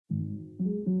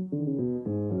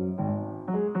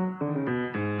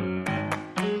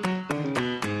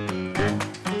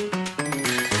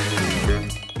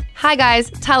Hi guys,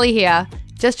 Tully here.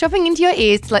 Just dropping into your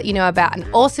ears to let you know about an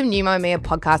awesome new Mamamia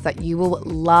podcast that you will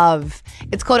love.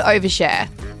 It's called Overshare.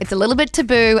 It's a little bit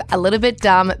taboo, a little bit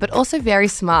dumb, but also very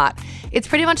smart. It's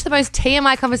pretty much the most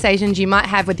TMI conversations you might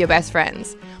have with your best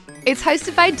friends. It's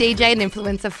hosted by DJ and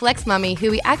influencer Flex Mummy,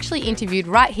 who we actually interviewed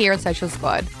right here on Social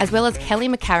Squad, as well as Kelly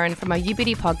McCarran from our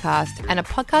UBD podcast and a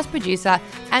podcast producer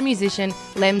and musician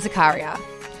Lem Zakaria.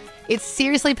 It's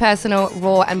seriously personal,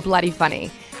 raw and bloody funny.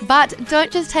 But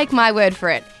don't just take my word for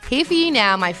it. Here for you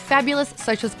now, my fabulous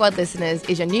Social Squad listeners,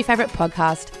 is your new favourite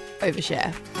podcast,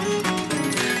 Overshare.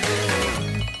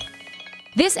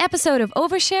 This episode of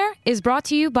Overshare is brought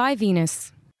to you by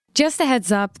Venus. Just a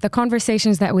heads up, the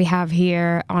conversations that we have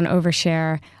here on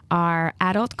Overshare are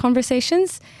adult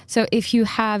conversations. So if you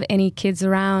have any kids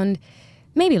around,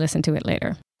 maybe listen to it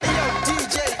later.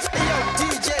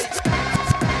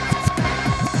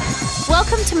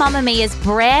 Welcome to Mamamia's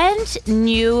brand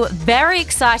new, very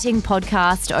exciting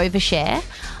podcast, Overshare.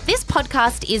 This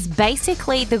podcast is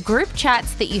basically the group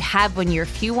chats that you have when you're a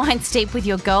few wines deep with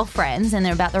your girlfriends and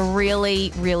they're about the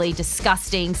really, really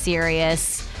disgusting,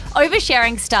 serious,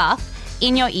 oversharing stuff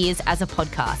in your ears as a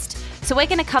podcast. So we're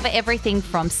going to cover everything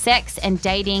from sex and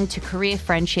dating to career,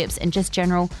 friendships and just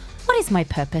general, what is my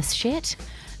purpose shit?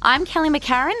 I'm Kelly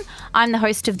McCarran. I'm the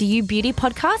host of the You Beauty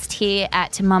podcast here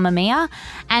at Mamamia,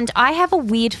 and I have a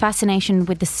weird fascination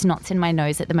with the snots in my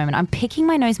nose at the moment. I'm picking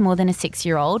my nose more than a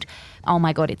 6-year-old. Oh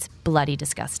my God, it's bloody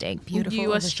disgusting. Beautiful.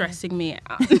 You are stressing me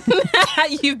out.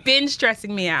 You've been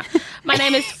stressing me out. My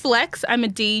name is Flex. I'm a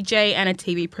DJ and a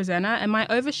TV presenter, and my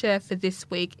overshare for this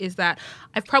week is that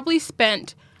I've probably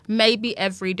spent maybe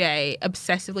every day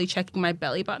obsessively checking my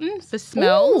belly button for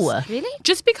smells. Ooh, really?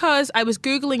 Just because I was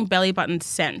Googling belly button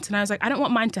scent and I was like, I don't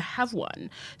want mine to have one.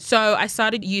 So I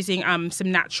started using some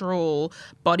natural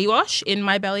body wash in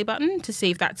my belly button to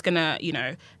see if that's going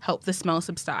to, help the smell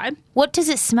subside. What does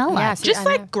it smell like? Yeah, Just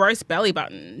like gross belly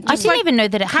button. I didn't even know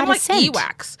that it had a scent. Kind of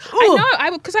like earwax. I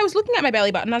know, because I was looking at my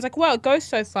belly button and I was like, wow, it goes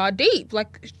so far deep.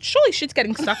 Like, surely shit's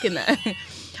getting stuck in there.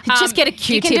 Just get a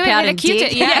Q-tip out and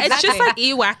dig. Yeah, it's just like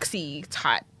earwaxy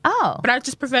type. Oh. But I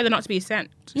just prefer there not to be a scent.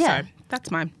 Yeah. So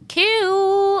that's mine.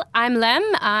 Cool. I'm Lem.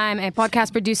 I'm a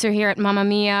podcast producer here at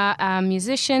Mamamia, a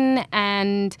musician,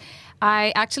 and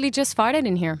I actually just farted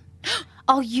in here.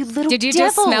 Oh, you little devil. Did you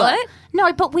just smell it?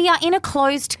 No, but we are in a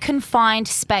closed, confined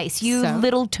space. You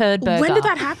little turd burger. When did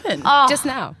that happen? Oh, Just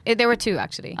now. There were two,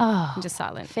 actually. I'm just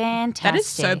silent. fantastic. That is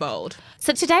so bold.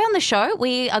 So today on the show,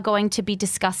 we are going to be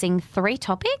discussing 3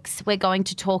 topics. We're going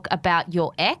to talk about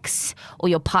your ex or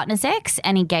your partner's ex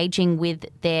and engaging with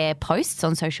their posts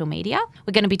on social media.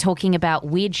 We're going to be talking about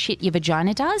weird shit your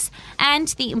vagina does and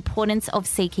the importance of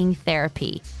seeking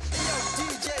therapy.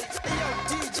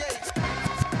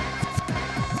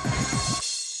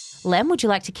 Lem, would you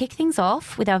like to kick things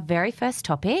off with our very first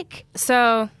topic?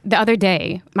 So the other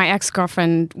day, my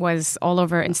ex-girlfriend was all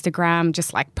over Instagram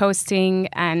just like posting,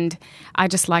 and I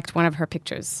just liked one of her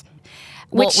pictures.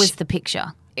 What was the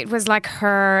picture? It was like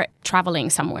her traveling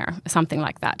somewhere, something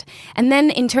like that. And then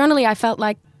internally I felt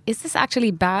like, is this actually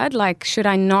bad? Like, should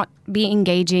I not be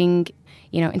engaging,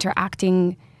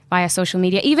 interacting via social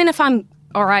media, even if I'm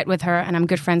all right with her and I'm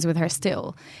good friends with her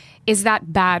still? Is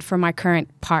that bad for my current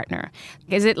partner?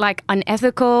 Is it like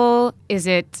unethical? Is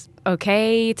it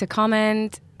okay to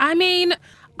comment? I mean,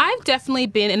 I've definitely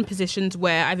been in positions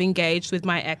where I've engaged with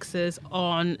my exes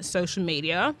on social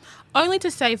media, only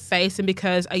to save face and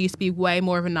because I used to be way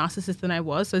more of a narcissist than I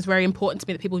was. So it's very important to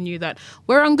me that people knew that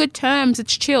we're on good terms,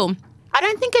 it's chill. I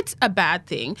don't think it's a bad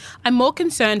thing. I'm more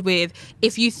concerned with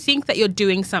if you think that you're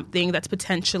doing something that's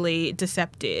potentially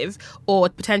deceptive or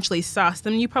potentially sus,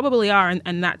 then you probably are,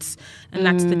 and that's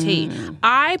the tea.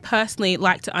 I personally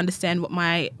like to understand what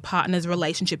my partner's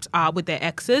relationships are with their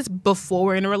exes before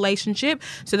we're in a relationship,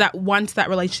 so that once that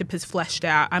relationship is fleshed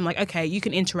out, I'm like, okay, you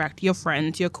can interact, you're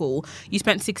friends, you're cool, you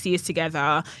spent 6 years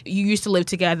together, you used to live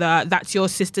together, that's your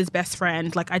sister's best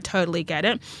friend, like I totally get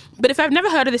it. But if I've never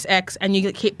heard of this ex and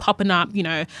you keep popping up,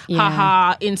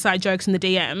 haha, inside jokes in the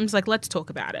DMs, like, let's talk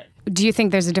about it. Do you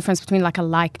think there's a difference between like a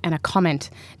like and a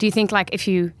comment? Do you think like it's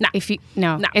just That's the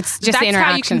interaction? That's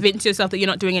how you convince yourself that you're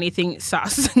not doing anything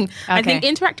sus. I think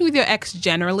interacting with your ex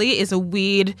generally is a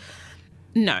weird...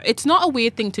 No, it's not a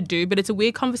weird thing to do, but it's a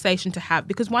weird conversation to have,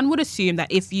 because one would assume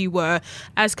that if you were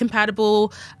as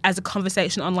compatible as a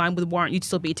conversation online would warrant, you'd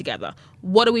still be together.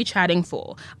 What are we chatting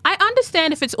for? I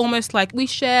understand if it's almost like we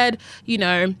shared,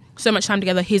 so much time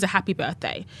together. Here's a happy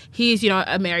birthday. Here's,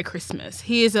 a Merry Christmas.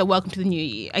 Here's a welcome to the new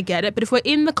year. I get it. But if we're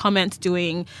in the comments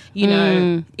doing,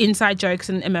 inside jokes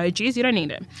and emojis, you don't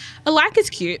need it. A like is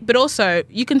cute, but also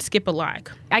you can skip a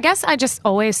like. I guess I just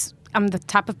always I'm the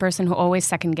type of person who always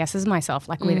second guesses myself,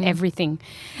 like with everything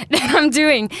that I'm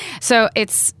doing. So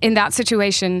it's in that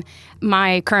situation,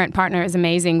 my current partner is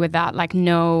amazing with that. Like,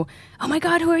 no, oh my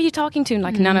God, who are you talking to?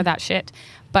 Like none of that shit.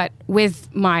 But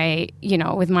with my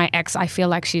ex, I feel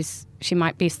like she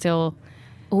might be still,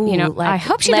 I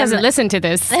hope she doesn't listen to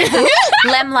this.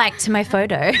 Lem liked my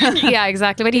photo. Yeah,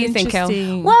 exactly. What do you think, Kel?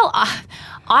 Well,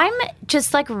 I'm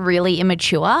just like really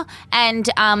immature and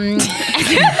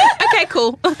Okay,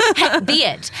 cool. be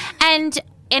it. And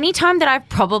anytime that I've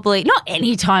probably, not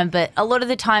anytime, but a lot of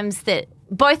the times that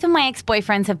both of my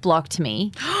ex-boyfriends have blocked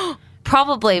me,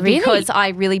 probably because I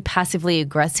really passively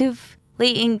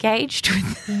aggressively engaged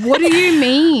with. What do you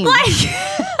mean?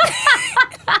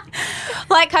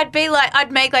 Like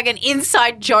I'd make like an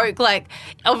inside joke like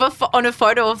on a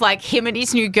photo of like him and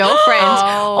his new girlfriend,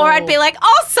 or I'd be like,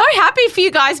 "Oh, so happy for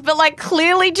you guys," but like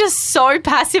clearly just so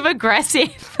passive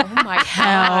aggressive. Oh my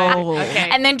God. Okay.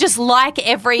 And then just like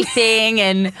everything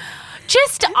and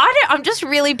just I'm just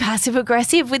really passive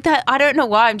aggressive with that. I don't know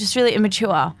why. I'm just really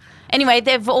immature. Anyway,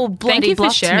 they've all bloody Thank you for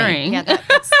blocked sharing. me. Yeah,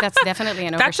 that's definitely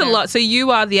an overshare. That's a lot. So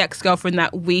you are the ex-girlfriend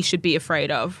that we should be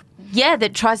afraid of. Yeah,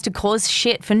 that tries to cause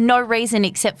shit for no reason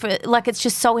except for like it's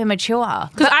just so immature.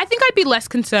 Because I think I'd be less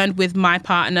concerned with my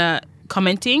partner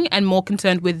commenting and more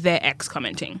concerned with their ex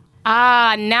commenting.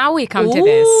 Now we come to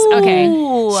this. Okay.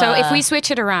 So if we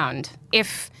switch it around,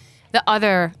 if the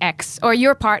other ex or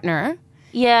your partner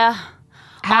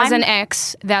has an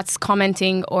ex that's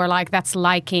commenting or like that's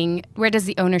liking, where does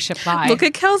the ownership lie? Look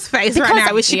at Kel's face right now.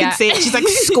 I wish you could see it. She's like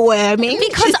squirming.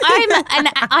 Because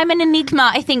I'm an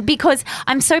enigma, I think, because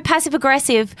I'm so passive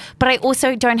aggressive, but I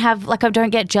also don't have I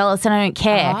don't get jealous and I don't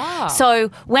care. So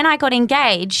when I got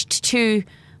engaged to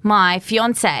my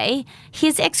fiance,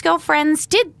 his ex-girlfriends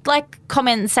did like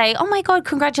comment and say, "Oh my God,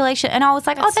 congratulations!" And I was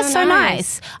like, "Oh, that's so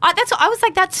nice." I was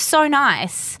like, "That's so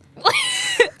nice."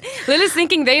 Lily's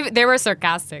thinking they were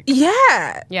sarcastic.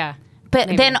 Yeah. Yeah.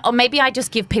 But then maybe I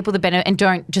just give people the benefit and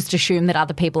don't just assume that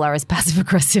other people are as passive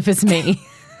aggressive as me.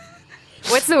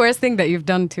 What's the worst thing that you've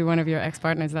done to one of your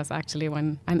ex-partners? That's actually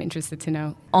one I'm interested to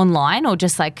know. Online or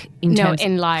just like in terms?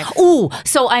 In life. Ooh,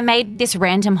 so I made this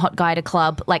random hot guy at a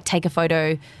club like take a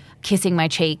photo kissing my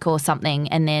cheek or something,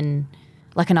 and then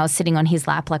and I was sitting on his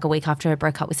lap like a week after I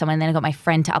broke up with someone, and then I got my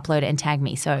friend to upload it and tag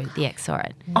me, so the ex saw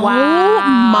it. Wow. Oh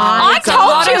my I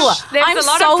told you. There's a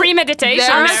lot of premeditation. There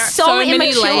are there. so many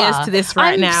immature. layers to this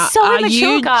right I'm now. so Are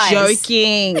immature, you guys.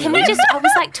 joking? Can we just? I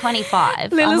was like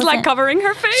 25. Lila's like covering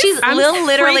her face. Lil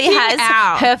literally freaking has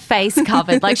out. her face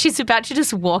covered. Like she's about to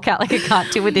just walk out like I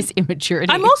can't deal with this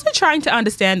immaturity. I'm also trying to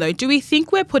understand though, do we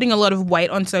think we're putting a lot of weight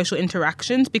on social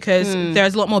interactions because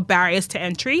there's a lot more barriers to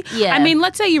entry? Yeah. I mean,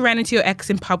 let's say you ran into your ex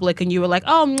in public and you were like,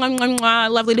 "Oh, mwah, mwah, mwah,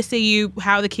 lovely to see you.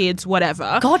 How are the kids?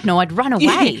 Whatever." God, no, I'd run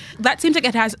away. That seems like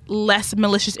it has less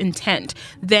malicious intent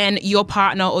than your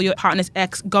partner or your partner's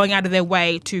ex going out of their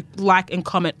way to like and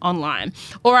comment online.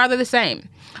 Or are they the same?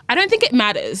 I don't think it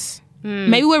matters.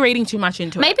 Maybe we're reading too much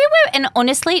into it. And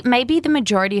honestly, maybe the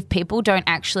majority of people don't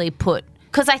actually put,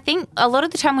 because I think a lot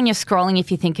of the time when you're scrolling,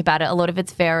 if you think about it, a lot of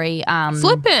it's very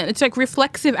flippant. It's like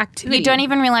reflexive activity. You don't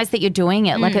even realize that you're doing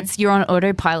it. Like you're on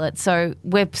autopilot. So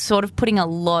we're sort of putting a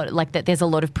lot, like that there's a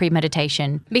lot of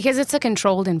premeditation. Because it's a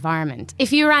controlled environment.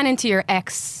 If you ran into your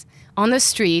ex on the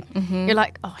street, you're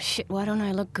like, "Oh shit, why don't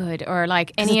I look good?" Or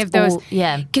like any of those.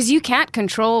 Because you can't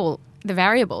control the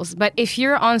variables. But if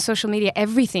you're on social media,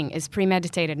 everything is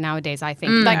premeditated nowadays, I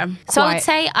think. So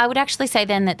I would actually say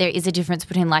then that there is a difference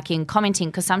between liking and commenting,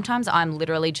 because sometimes I'm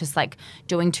literally just like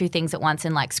doing two things at once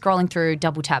and like scrolling through,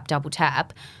 double tap,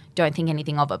 don't think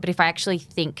anything of it. But if I actually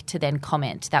think to then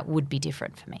comment, that would be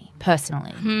different for me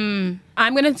personally.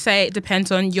 I'm going to say it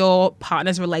depends on your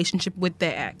partner's relationship with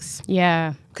their ex.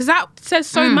 Yeah. Because that says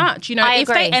so much. You know, I if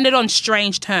agree. they ended on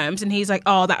strange terms and he's like,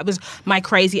 "Oh, that was my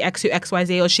crazy ex who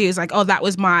XYZ," or she was like, "Oh, that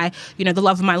was my, the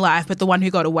love of my life, but the one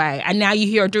who got away." And now you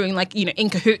hear her doing like, in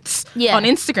cahoots on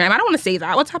Instagram. I don't want to see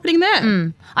that. What's happening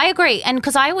there? I agree. And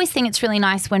because I always think it's really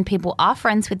nice when people are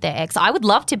friends with their ex. I would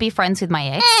love to be friends with my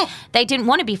ex. They didn't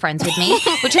want to be friends with me,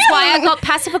 which is why I got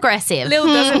passive aggressive. Lil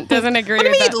doesn't agree What do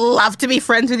with you that. mean love to be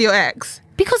friends with your ex?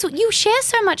 Because you share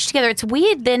so much together. It's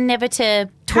weird then never to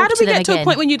talk How do to we them get to again. a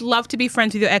point when you'd love to be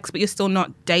friends with your ex, but you're still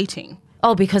not dating?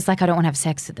 Oh, because like I don't want to have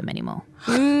sex with them anymore.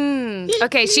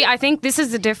 Okay, I think this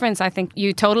is the difference. I think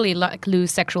you totally lose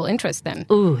sexual interest then.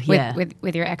 Ooh, yeah.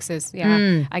 With your exes.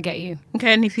 Yeah, I get you.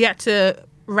 Okay, and if you had to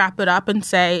wrap it up and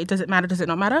say, does it matter, does it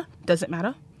not matter? Does it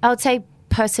matter? I would say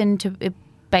person to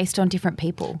based on different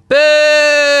people? Boo!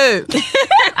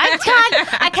 I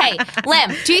can't. Okay,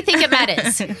 Lem, do you think it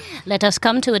matters? Let us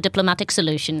come to a diplomatic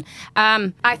solution.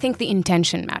 I think the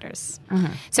intention matters.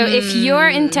 So if your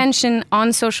intention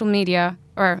on social media,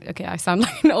 I sound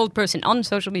like an old person, on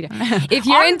social media. If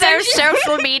your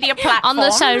social media platforms. On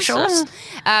the socials.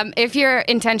 if your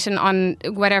intention on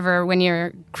whatever, when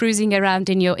you're cruising around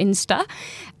in your Insta,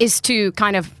 is to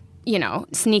kind of, you know,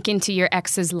 sneak into your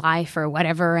ex's life or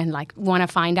whatever and like want to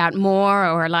find out more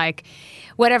or like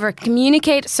whatever,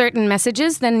 communicate certain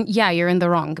messages, then yeah, you're in the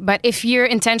wrong. But if your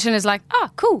intention is like, oh,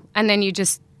 cool, and then you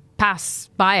just pass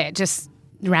by it just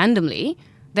randomly,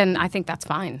 then I think that's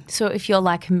fine. So if you're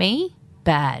like me,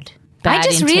 bad I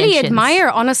just really intentions. admire,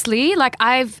 honestly. Like,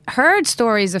 I've heard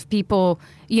stories of people,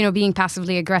 you know, being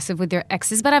passively aggressive with their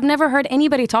exes, but I've never heard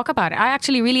anybody talk about it. I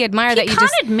actually really admire that you can't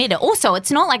just admit it. Also,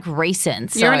 it's not like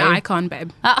recent. You're an so- icon,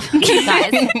 babe. Guys,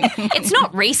 it's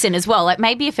not recent as well. Like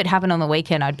maybe if it happened on the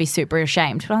weekend, I'd be super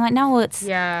ashamed. But I'm like, no, it's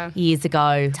years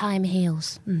ago. Time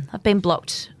heals. I've been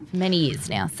blocked for many years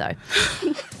now, so.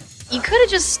 You could have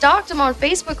just stalked him on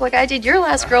Facebook like I did your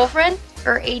last girlfriend.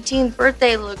 Her 18th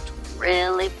birthday looked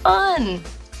really fun.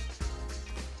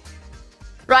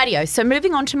 Rightio, so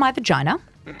moving on to my vagina.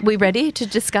 We ready to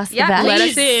discuss the vag? Let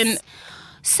us in.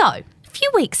 So, a few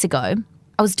weeks ago,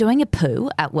 I was doing a poo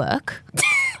at work.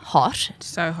 Hot.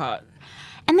 So hot.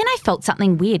 And then I felt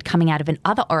something weird coming out of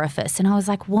another orifice. And I was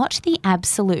like, what the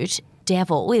absolute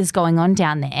devil is going on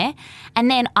down there? And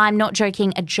then, I'm not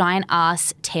joking, a giant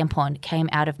ass tampon came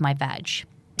out of my vag.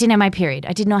 Didn't have my period.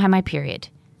 I did not have my period.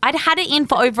 I'd had it in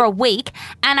for over a week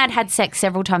and I'd had sex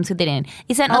several times with it in.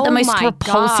 Is that not the most my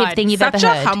repulsive God. thing you've Such ever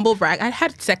heard? a humble brag. I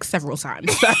had sex several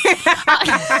times. So.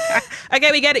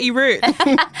 Okay, we get it. You rude.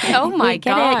 oh my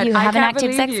Get God. it? You I have an can't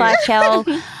active believe sex you. life, Chell.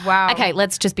 Wow. Okay,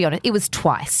 let's just be honest. It was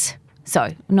twice.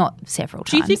 So, not several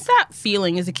Do you times. think that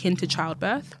feeling is akin to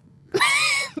childbirth?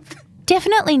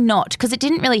 Definitely not, because it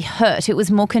didn't really hurt. It was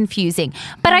more confusing.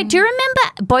 But I do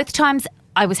remember both times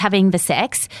I was having the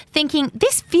sex thinking,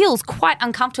 this feels quite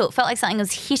uncomfortable. It felt like something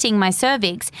was hitting my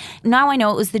cervix. Now I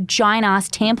know it was the giant-ass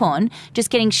tampon just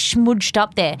getting smudged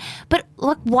up there. But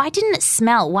look, why didn't it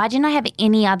smell? Why didn't I have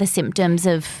any other symptoms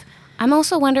of... I'm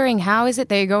also wondering, how is it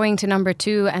they're going to number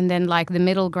 2 and then like the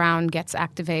middle ground gets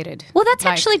activated? Well, that's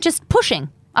Like- actually just pushing.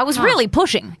 I was really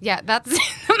pushing. Yeah, that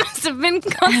must have been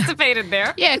constipated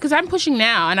there. Yeah, because I'm pushing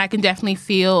now and I can definitely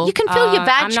feel... You can feel your I'm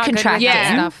vag not good with contracting.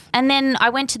 that stuff. And then I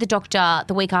went to the doctor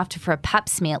the week after for a pap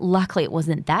smear. Luckily, it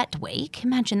wasn't that week.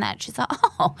 Imagine that. She's like,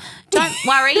 oh, don't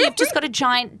worry. You've just got a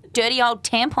giant, dirty old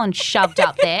tampon shoved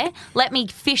up there. Let me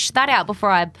fish that out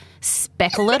before I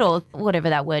speckle it or whatever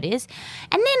that word is.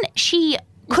 And then she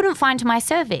couldn't find my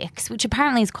cervix, which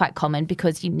apparently is quite common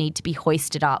because you need to be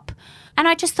hoisted up. And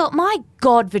I just thought, my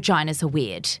God, vaginas are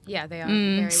weird. Yeah, they are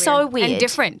very So weird. and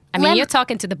different. I mean, Lem- you're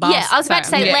talking to the boss. Yeah, I was about to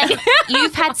say, so- Len,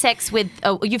 you've had sex with,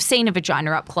 you've seen a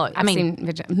vagina up close. I've seen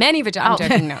many vaginas. I'm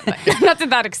joking, no, but not to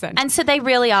that extent. And so they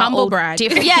really are Humble all brag.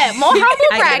 different. Yeah, more humble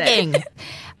I get it. bragging.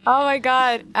 Oh my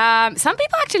God! Some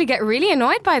people actually get really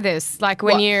annoyed by this. Like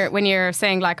when you're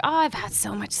saying like, "Oh, I've had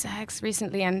so much sex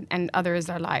recently," and others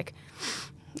are like,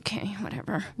 "Okay,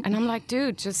 whatever." And I'm like,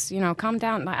 "Dude, just calm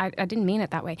down. I didn't mean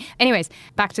it that way." Anyways,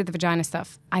 back to the vagina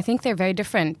stuff. I think they're very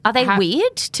different. Are they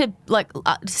weird to like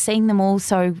seeing them all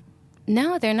so?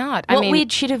 No, they're not. What I mean,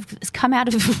 weird shit have come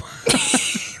out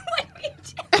of?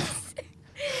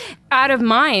 out of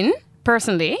mine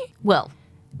personally. Well,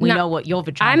 we No. know what your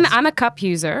vagina. I'm a cup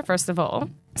user, first of all.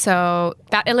 So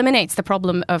that eliminates the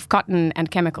problem of cotton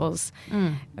and chemicals.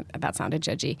 That sounded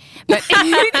judgy. But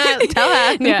Tell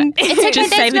her. yeah. It's okay. Just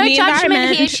There's saving no the judgment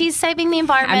environment. here. She's saving the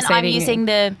environment. I'm saving using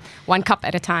the one cup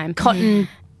at a time. cotton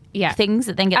Yeah. things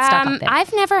that then get stuck up there.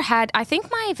 I've never had, I think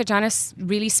my vagina's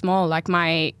really small. Like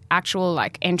my actual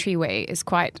entryway is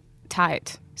quite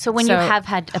tight. So when you have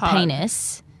had a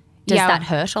penis, does Yeah. that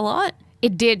hurt a lot?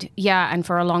 It did, yeah, and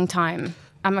for a long time.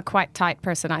 I'm a quite tight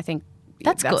person, I think.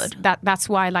 That's good. That's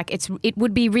why it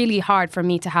would be really hard for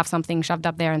me to have something shoved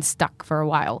up there and stuck for a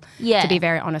while. Yeah. To be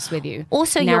very honest with you.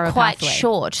 Also, Narrow you're quite pathway.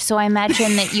 short, so I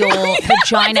imagine that your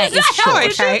vagina is short.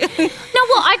 Okay. No,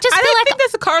 well, I just I feel don't like think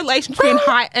there's a correlation between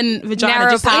height and vagina.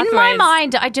 narrow Just path. in my pathways.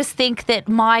 mind, I just think that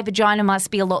my vagina must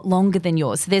be a lot longer than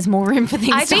yours. So there's more room for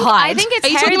things I think to hide. it's Are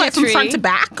you talking like from hereditary. front to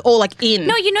back or like in?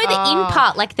 No, you know the in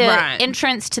part, like the right.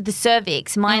 entrance to the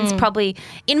cervix. Mine's probably,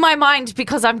 in my mind,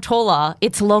 because I'm taller,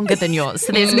 it's longer than yours. yours.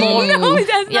 So there's more. No, it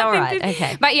has Yeah, all nothing right. to-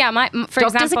 Okay. But yeah, for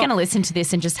Doctors example, are going to listen to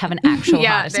this and just have an actual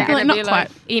yeah, heart they're attack. going to be Not like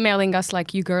emailing us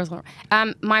like, you girls are.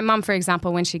 My mom, for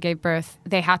example, when she gave birth,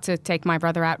 they had to take my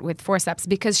brother out with forceps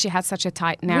because she had such a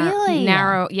tight, Really?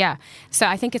 narrow, yeah. So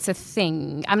I think it's a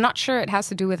thing. I'm not sure it has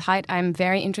to do with height. I'm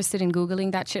very interested in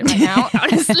Googling that shit right now,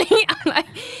 honestly.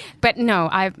 But no,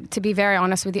 to be very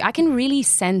honest with you, I can really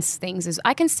sense things.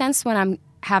 I can sense when I'm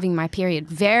having my period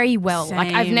very well.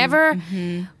 Like I've never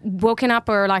woken up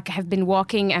or like have been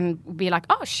walking and be like,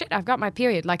 oh shit, I've got my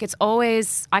period. Like it's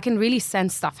always, I can really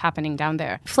sense stuff happening down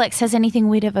there. Flex, has anything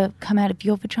weird ever come out of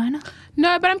your vagina?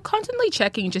 No, but I'm constantly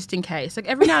checking just in case. Like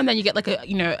every now and then you get like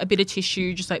a bit of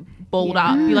tissue just like balled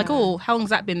up. You're like, oh, how long's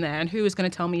that been there? And who is going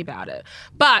to tell me about it?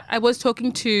 But I was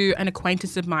talking to an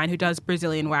acquaintance of mine who does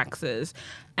Brazilian waxes,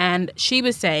 and she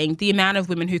was saying the amount of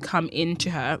women who come into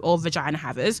her, or vagina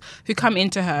havers, who come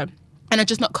into her and are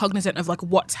just not cognizant of like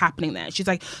what's happening there. She's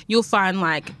like, you'll find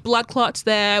like blood clots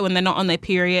there when they're not on their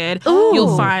period. Ooh.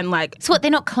 You'll find like... So what,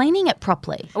 they're not cleaning it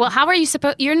properly? Well, how are you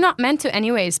supposed? You're not meant to,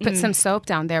 anyways. Put some soap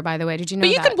down there. By the way, did you know But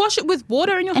you that? can wash it with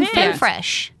water in your And hand. Fem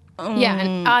Fresh. Yeah,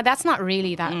 and that's not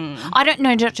really that. I don't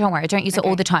know, don't worry, I don't use it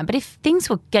all the time. But if things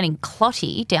were getting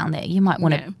clotty down there, you might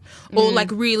want to... Or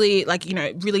like really, like,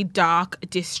 really dark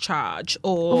discharge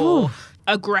or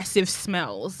aggressive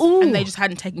smells. And they just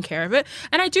hadn't taken care of it.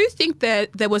 And I do think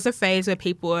that there was a phase where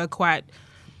people were quite...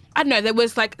 I don't know, there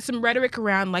was like some rhetoric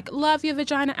around like, love your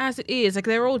vagina as it is. Like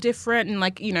they're all different and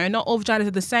like, not all vaginas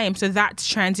are the same. So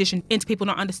that's transitioned into people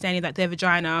not understanding that their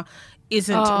vagina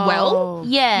isn't well.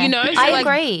 Yeah, So I like,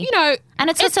 agree. And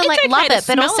it's also it's like, okay love to it, but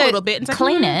smell also a little bit. It's like,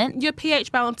 clean it. Your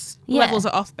pH balance Yeah. levels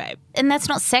are off, babe. And that's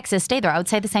not sexist either. I would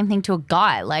say the same thing to a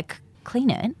guy, like, clean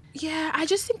it. Yeah, I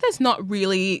just think there's not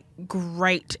really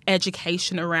great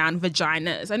education around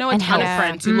vaginas. I know a And ton health. of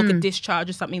friends who look at discharge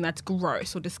as something that's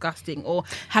gross or disgusting, or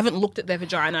haven't looked at their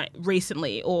vagina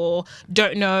recently, or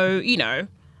don't know,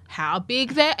 how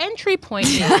big their entry point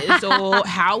is, or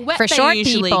how wet For they short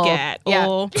usually people. get, Yeah.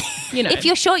 or, If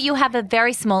you're short, you have a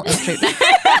very small entry.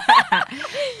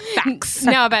 facts.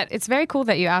 No, but it's very cool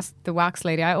that you asked the wax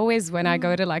lady. I always, when I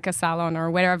go to like a salon or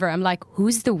wherever, I'm like,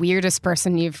 who's the weirdest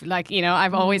person you've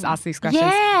I've always asked these questions.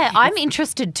 Yeah, I'm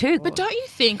interested too. But don't you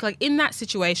think, like, in that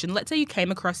situation, let's say you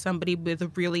came across somebody with a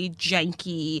really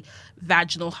janky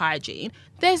vaginal hygiene,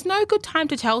 there's no good time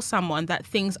to tell someone that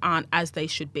things aren't as they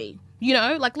should be.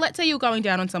 Like, let's say you're going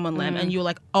down on someone, Lem, and you're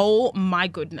like, oh my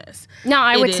goodness. No,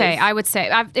 I would It say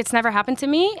is- it's never happened to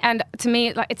me, and to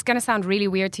me, like, it's gonna sound really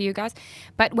weird to you guys,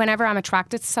 but whenever I'm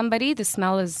attracted to somebody, the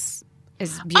smell is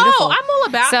beautiful. Oh, I'm all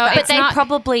about that. But it's they not-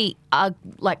 probably are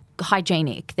like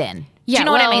hygienic then. Do Yeah, you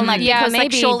know what I well, mean? Like, yeah, because like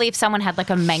maybe. surely if someone had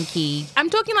like a manky, I'm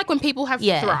talking like when people have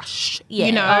Yeah. thrush, Yeah.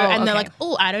 and they're okay. like,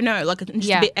 oh, I don't know, like just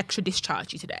Yeah. a bit extra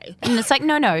dischargey today. and it's like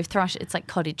no thrush, it's like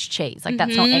cottage cheese. Like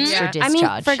that's not extra I discharge.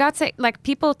 mean, for God's sake, like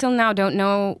people till now don't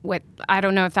know what, I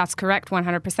don't know if that's correct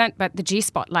 100%, but the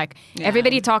G-spot, like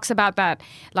everybody talks about that,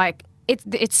 like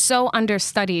it's so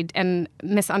understudied and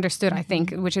misunderstood, I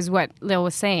think, which is what Lil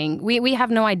was saying. We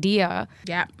have no idea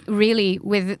Yeah. really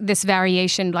with this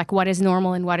variation, like what is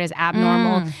normal and what is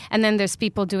abnormal. And then there's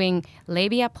people doing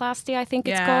labiaplasty, I think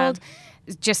it's Yeah. called,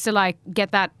 just to like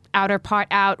get that outer part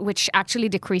out, which actually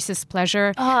decreases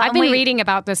pleasure. I've and been we- reading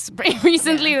about this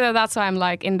recently, so that's why I'm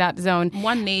like in that zone.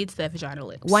 One needs their vaginal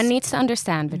lips. One needs to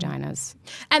understand vaginas.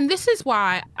 And this is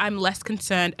why I'm less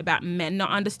concerned about men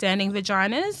not understanding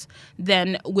vaginas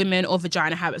than women or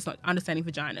vagina habits not understanding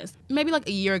vaginas. Maybe like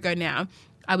a year ago now,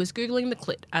 I was Googling the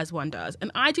clit, as one does,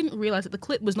 and I didn't realize that the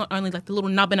clit was not only like the little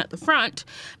nubbin at the front,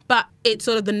 but it's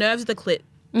sort of the nerves of the clit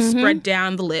spread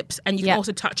down the lips, and you can Yeah.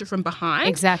 also touch it from behind.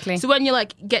 Exactly. So when you're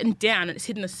like getting down and it's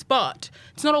hitting a spot,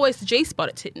 it's not always the G spot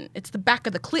it's hitting, it's the back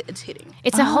of the clit it's hitting.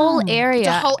 It's a whole area. It's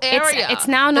a whole area It's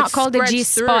now not that called the spreads G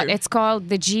spot. through. It's called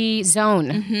the G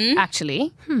zone,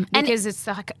 actually, because it's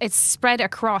like it's spread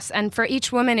across, and for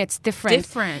each woman it's different.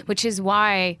 Different. Which is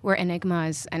why we're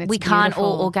enigmas, and it's we can't all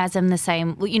beautiful. orgasm the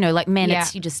same. Well, like men, Yeah.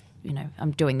 it's you just I'm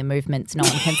doing the movements. No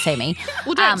one can see me.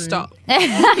 Well, don't stop.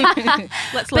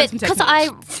 Let's learn But some because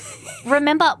techniques. I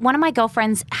remember one of my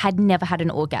girlfriends had never had an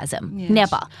orgasm.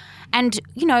 Never. And,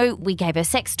 we gave her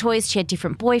sex toys. She had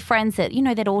different boyfriends that,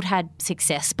 they'd all had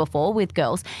success before with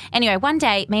girls. Anyway, one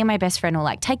day, me and my best friend were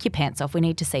like, take your pants off. We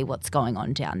need to see what's going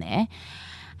on down there.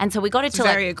 And so we got it to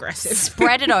Very aggressive.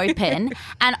 spread it open.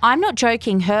 And I'm not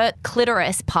joking, her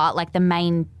clitoris part, like the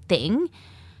main thing,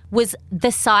 was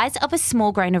the size of a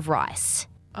small grain of rice.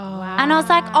 Oh, wow. And I was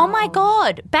like, oh my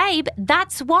God, babe,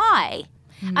 that's why.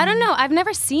 I don't know. I've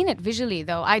never seen it visually,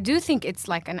 though. I do think it's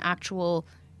like an actual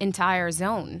entire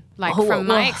zone. Like from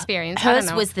my experience, I don't hers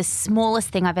know. was the smallest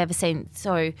thing I've ever seen.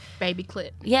 So Baby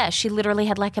clit. yeah, she literally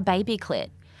had like a baby clit.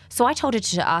 So I told her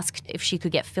to ask if she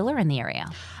could get filler in the area.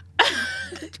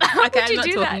 Okay, I'm not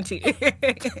do talking to you.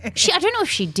 I don't know if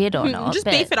she did or not. Just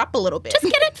but beef it up a little bit. Just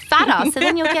get it fatter, so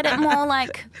then you'll get it more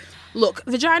like. Look,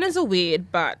 vaginas are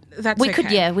weird, but that's We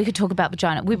okay. could talk about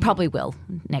vagina. We probably will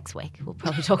next week. We'll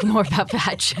probably talk more about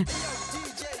vag.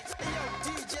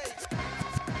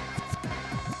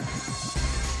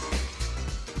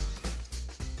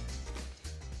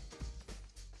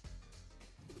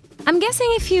 I'm guessing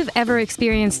if you've ever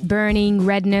experienced burning,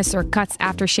 redness, or cuts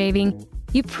after shaving,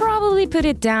 you probably put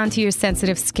it down to your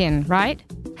sensitive skin, right?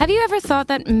 Have you ever thought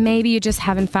that maybe you just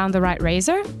haven't found the right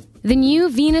razor? The new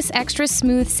Venus Extra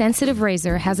Smooth Sensitive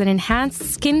Razor has an enhanced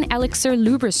Skin Elixir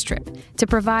Lubristrip to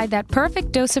provide that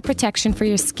perfect dose of protection for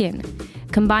your skin.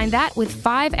 Combine that with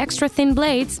 5 extra thin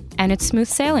blades, and it's smooth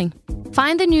sailing.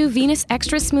 Find the new Venus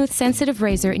Extra Smooth Sensitive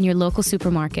Razor in your local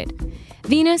supermarket.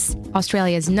 Venus,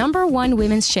 Australia's #1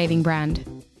 women's shaving brand.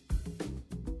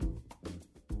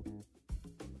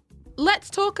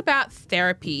 Let's talk about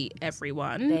therapy,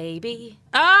 everyone. Baby.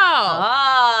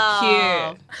 Oh,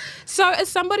 cute. So as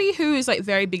somebody who is like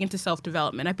very big into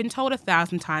self-development, I've been told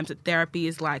 1,000 times that therapy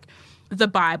is like the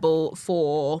Bible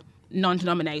for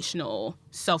non-denominational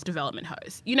self-development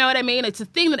hoes. You know what I mean? It's a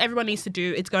thing that everyone needs to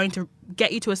do. It's going to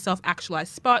get you to a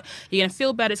self-actualized spot. You're going to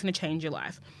feel better. It's going to change your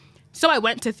life. So I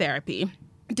went to therapy.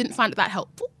 Didn't find it that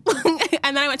helpful.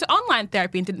 And then I went to online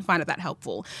therapy and didn't find it that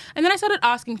helpful. And then I started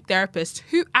asking therapists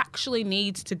who actually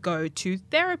needs to go to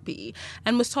therapy,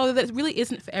 and was told that it really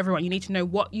isn't for everyone. You need to know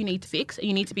what you need to fix, and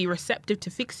you need to be receptive to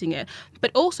fixing it.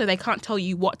 But also they can't tell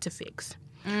you what to fix.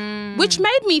 Which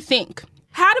made me think,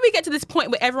 how do we get to this point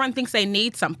where everyone thinks they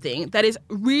need something that is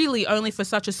really only for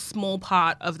such a small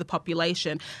part of the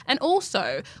population? And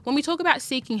also, when we talk about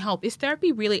seeking help, is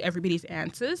therapy really everybody's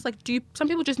answers? Like, some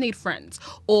people just need friends,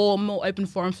 or more open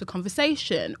forums for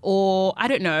conversation, or, I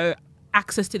don't know,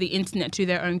 access to the internet to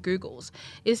their own Googles?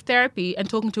 Is therapy and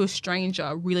talking to a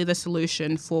stranger really the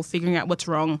solution for figuring out what's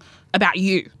wrong about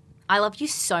you? I love you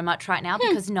so much right now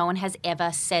because no one has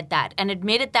ever said that and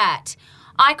admitted that.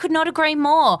 I could not agree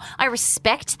more. I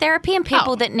respect therapy and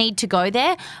people that need to go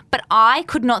there, but I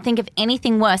could not think of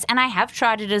anything worse, and I have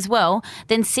tried it as well,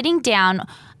 than sitting down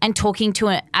and talking to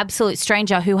an absolute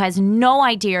stranger who has no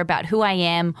idea about who I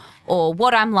am or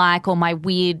what I'm like or my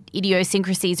weird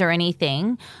idiosyncrasies or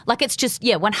anything. Like, it's just,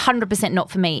 100% not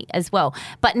for me as well.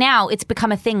 But now it's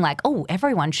become a thing like, oh,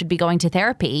 everyone should be going to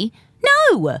therapy.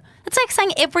 No! It's like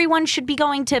saying everyone should be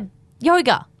going to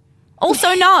yoga.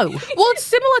 Also, no. Well, it's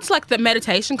similar to like the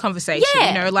meditation conversation,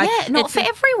 you know, like not for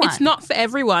everyone. It's not for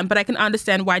everyone, but I can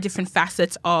understand why different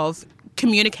facets of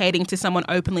communicating to someone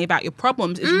openly about your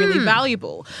problems is really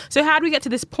valuable. So how do we get to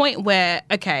this point where,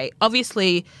 okay,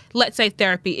 obviously, let's say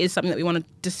therapy is something that we want to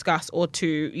discuss or to,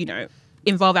 you know,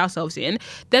 involve ourselves in.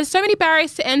 There's so many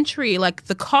barriers to entry, like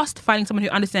the cost, finding someone who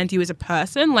understands you as a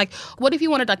person. Like, what if you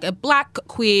wanted like a Black,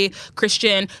 queer,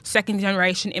 Christian, second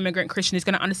generation immigrant Christian who's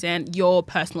going to understand your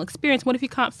personal experience? What if you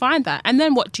can't find that? And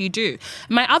then what do you do?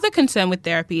 My other concern with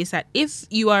therapy is that if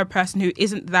you are a person who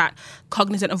isn't that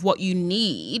cognizant of what you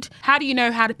need, how do you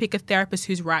know how to pick a therapist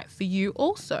who's right for you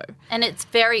also? And it's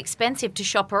very expensive to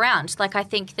shop around. Like, I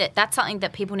think that that's something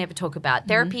that people never talk about.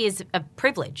 Therapy is a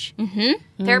privilege.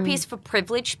 Therapy is for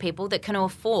privileged people that can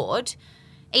afford,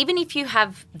 even if you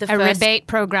have the A first... rebate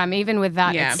program, even with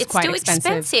that, it's quite still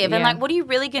expensive. And Yeah. like, what are you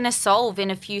really going to solve in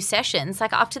a few sessions?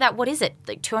 Like, after that, what is it?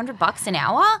 Like $200 an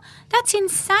hour? That's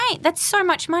insane. That's so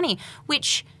much money,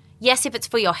 which... Yes, if it's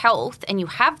for your health and you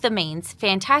have the means,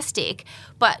 fantastic.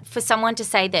 But for someone to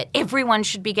say that everyone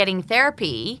should be getting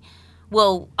therapy,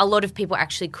 well, a lot of people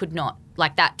actually could not.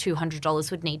 Like, that $200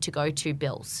 would need to go to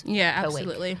bills. Yeah, per week.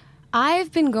 absolutely.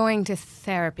 I've been going to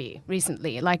therapy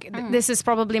recently. Like, this is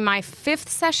probably my 5th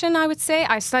session, I would say.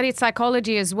 I studied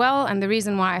psychology as well, and the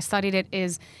reason why I studied it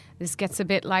is, this gets a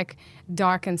bit like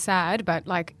dark and sad, but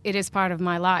like it is part of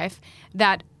my life,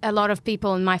 that a lot of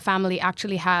people in my family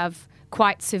actually have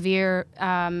quite severe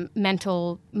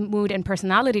mental mood and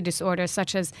personality disorders,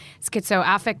 such as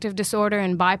schizoaffective disorder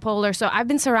and bipolar. So I've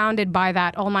been surrounded by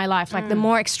that all my life, like the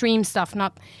more extreme stuff,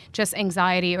 not just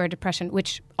anxiety or depression,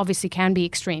 which obviously can be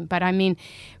extreme. But I mean,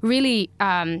 really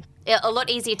A lot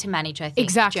easier to manage, I think,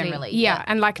 Exactly. generally. Yeah,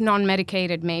 and like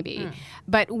non-medicated maybe.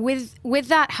 But with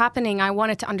that happening, I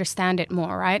wanted to understand it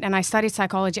more, right? And I studied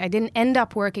psychology. I didn't end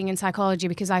up working in psychology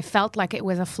because I felt like it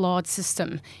was a flawed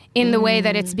system in the way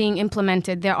that it's being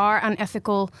implemented. There are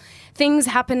unethical things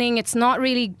happening. It's not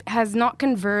really, has not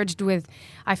converged with,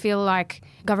 I feel like,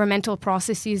 governmental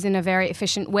processes in a very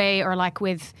efficient way, or like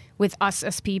with us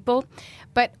as people.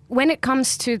 But when it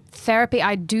comes to therapy,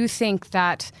 I do think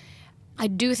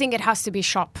it has to be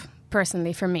shop,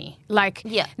 personally, for me. Like,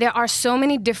 there are so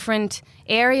many different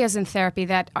areas in therapy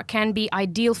that can be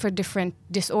ideal for different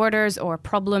disorders or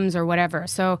problems or whatever.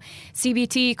 So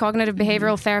CBT, cognitive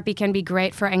behavioral therapy, can be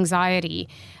great for anxiety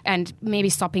and maybe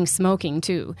stopping smoking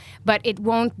too. But it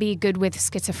won't be good with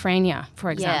schizophrenia,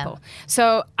 for example.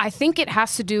 So I think it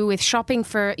has to do with shopping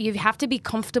for, you have to be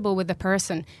comfortable with the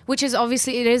person, which is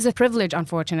obviously, it is a privilege,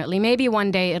 unfortunately. Maybe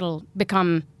one day it'll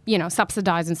become,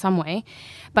 subsidized in some way.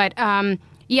 But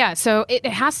so it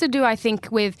has to do, I think,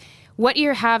 with what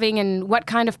you're having and what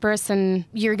kind of person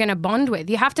you're going to bond with.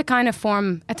 You have to kind of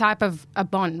form a type of a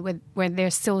bond where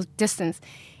there's still distance.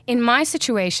 In my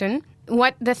situation,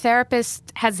 what the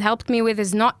therapist has helped me with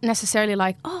is not necessarily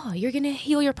like, oh, you're going to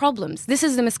heal your problems. This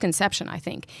is the misconception, I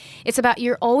think. It's about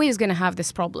you're always going to have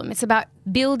this problem. It's about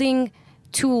building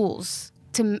tools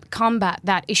to combat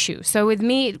that issue. So with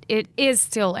me, it is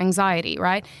still anxiety,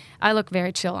 right? I look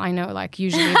very chill, I know, like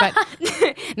usually, but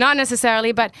not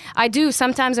necessarily. But I do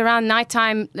sometimes around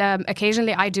nighttime,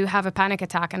 occasionally I do have a panic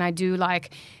attack, and I do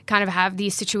like kind of have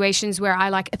these situations where I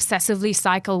like obsessively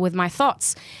cycle with my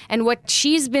thoughts. And what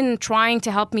she's been trying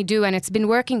to help me do, and it's been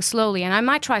working slowly, and I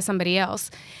might try somebody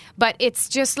else, but it's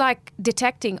just like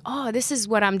detecting, oh, this is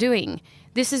what I'm doing.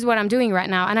 This is what I'm doing right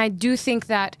now. And I do think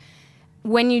that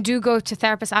when you do go to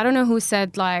therapists, I don't know who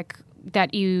said like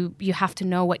that you have to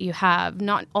know what you have.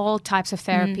 Not all types of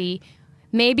therapy.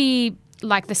 Maybe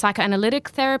like the psychoanalytic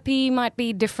therapy might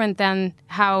be different than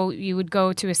how you would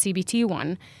go to a CBT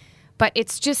one. But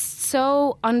it's just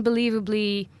so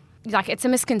unbelievably, like, it's a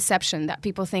misconception that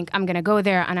people think I'm going to go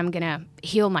there and I'm going to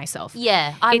heal myself.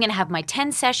 Yeah, I'm going to have my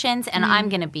 10 sessions and I'm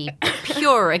going to be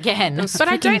pure again. But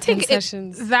I don't think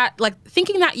that, like,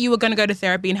 thinking that you were going to go to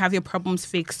therapy and have your problems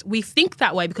fixed, we think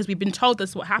that way because we've been told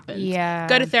this is what happens. Yeah.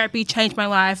 Go to therapy, change my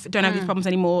life, don't have these problems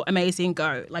anymore, amazing,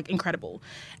 go, like, incredible.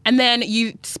 And then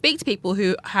you speak to people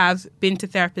who have been to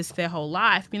therapists their whole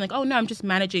life, being like, oh, no, I'm just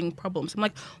managing problems. I'm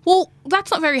like, well,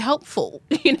 that's not very helpful.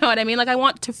 You know what I mean? Like, I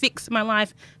want to fix my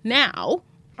life now,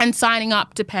 and signing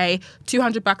up to pay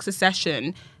 $200 a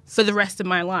session for the rest of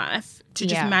my life to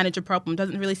just manage a problem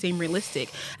doesn't really seem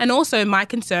realistic. And also my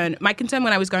concern when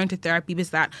I was going to therapy was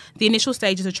that the initial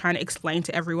stages are trying to explain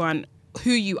to everyone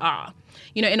who you are,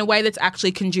 you know, in a way that's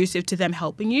actually conducive to them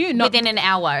helping you. Not within an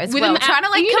hour as well. Trying to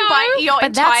like combine your but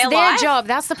entire life. But that's their job.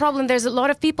 That's the problem. There's a lot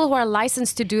of people who are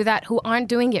licensed to do that who aren't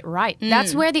doing it right.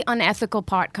 That's where the unethical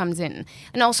part comes in.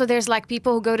 And also there's like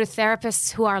people who go to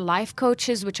therapists who are life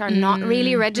coaches, which are not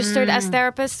really registered as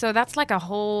therapists. So that's like a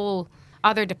whole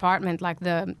other department.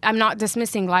 I'm not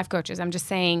dismissing life coaches. I'm just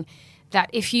saying that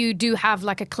if you do have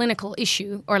like a clinical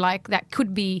issue or like that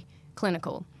could be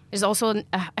clinical, there's also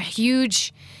a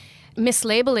huge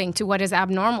mislabeling to what is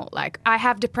abnormal. Like, I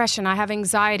have depression, I have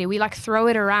anxiety. We like throw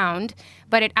it around,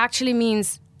 but it actually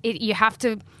means you have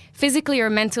to physically or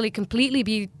mentally completely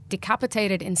be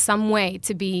decapitated in some way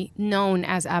to be known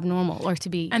as abnormal or to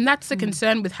be... And that's the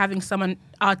concern with having someone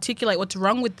articulate what's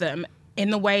wrong with them in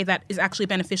the way that is actually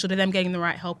beneficial to them getting the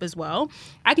right help as well.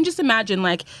 I can just imagine,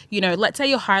 like, you know, let's say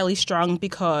you're highly strung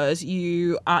because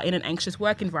you are in an anxious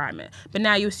work environment, but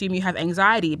now you assume you have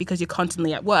anxiety because you're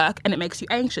constantly at work and it makes you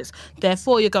anxious.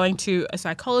 Therefore, you're going to a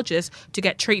psychologist to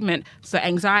get treatment for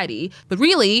anxiety, but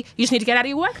really, you just need to get out of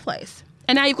your workplace.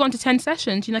 And now you've gone to 10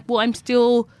 sessions, you're like, well, I'm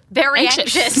still very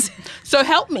anxious. So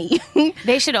help me.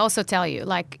 They should also tell you,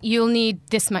 like, you'll need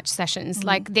this much sessions.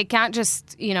 Like, they can't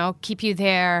just, you know, keep you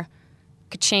there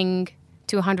ka-ching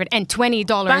to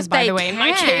 $120, by the way, in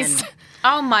my case.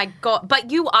 Oh my God. But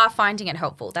you are finding it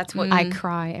helpful. That's what I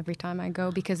cry every time I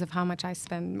go because of how much I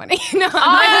spend money. No,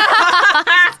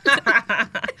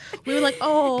 we were like,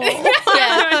 oh.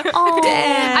 Yeah. Oh,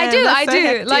 damn, I do.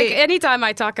 hectic. Like, anytime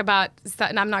I talk about stuff,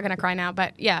 and I'm not going to cry now,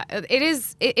 but yeah,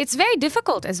 it's very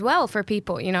difficult as well for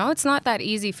people, you know? It's not that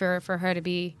easy for her to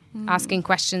be asking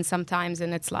questions sometimes,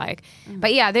 and it's like,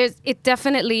 but yeah, it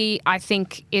definitely, I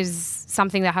think, is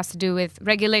something that has to do with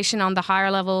regulation on the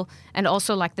higher level, and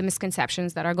also like the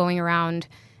misconceptions that are going around,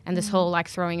 and this whole like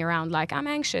throwing around like, I'm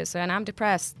anxious and I'm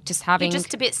depressed, just having... You're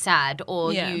just a bit sad,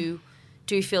 or you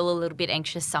do feel a little bit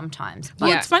anxious sometimes.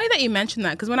 Well, it's funny that you mentioned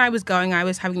that because when I was going, I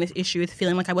was having this issue with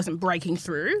feeling like I wasn't breaking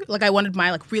through. Like I wanted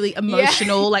my like really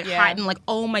emotional, heightened, like,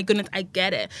 oh my goodness, I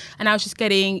get it. And I was just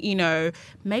getting,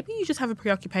 maybe you just have a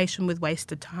preoccupation with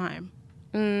wasted time.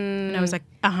 And I was like,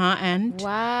 and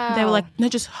Wow. they were like, no,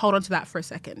 just hold on to that for a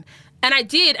second. And I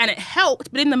did, and it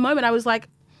helped. But in the moment, I was like,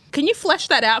 can you flesh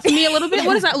that out for me a little bit?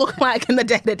 What does that look like in the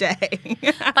day-to-day?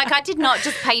 Like, I did not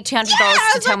just pay you $200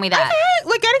 to tell me that. Okay,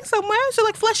 we're getting somewhere, so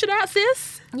like flesh it out,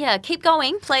 sis. Yeah, keep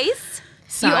going, please.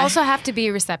 You also have to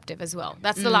be receptive as well.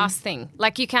 That's the last thing.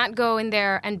 Like, you can't go in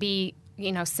there and be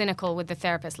cynical with the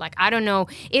therapist. Like, I don't know.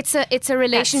 It's a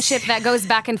relationship that goes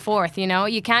back and forth,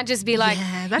 You can't just be like,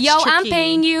 that's yo, I'm tricky.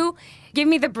 paying you. Give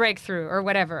me the breakthrough or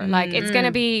whatever. Like, it's going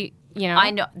to be,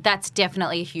 I know that's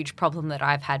definitely a huge problem that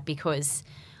I've had because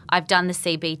I've done the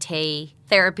CBT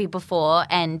therapy before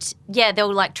and,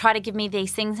 they'll, like, try to give me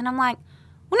these things and I'm like,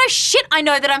 well, no shit, I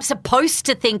know that I'm supposed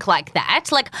to think like that.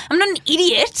 Like, I'm not an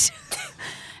idiot.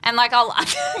 And, like,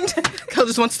 Kel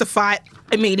just wants to fight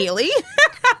immediately.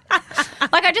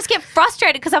 Like, I just get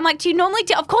frustrated because I'm like, do you normally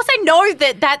do? Of course I know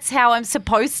that that's how I'm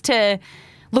supposed to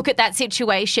look at that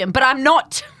situation, but I'm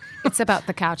not. it's about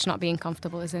the couch not being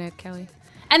comfortable, isn't it, Kelly?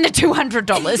 And the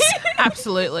 $200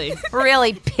 Absolutely.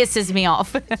 really pisses me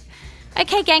off.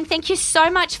 Okay, gang, thank you so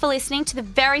much for listening to the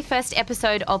very first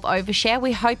episode of Overshare.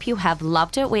 We hope you have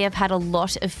loved it. We have had a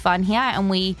lot of fun here and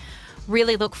we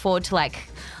really look forward to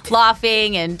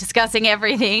laughing and discussing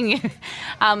everything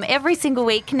every single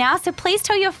week now. So please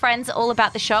tell your friends all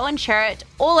about the show and share it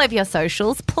all over your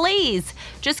socials. Please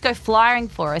just go flying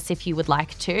for us if you would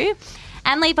like to.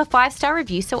 And leave a 5-star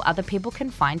review so other people can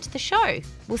find the show.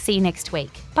 We'll see you next week.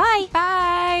 Bye.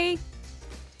 Bye.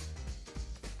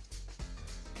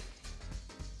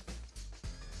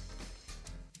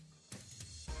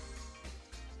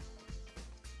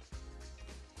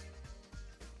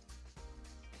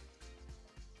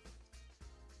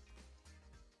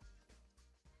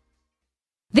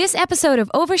 This episode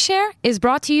of Overshare is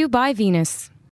brought to you by Venus.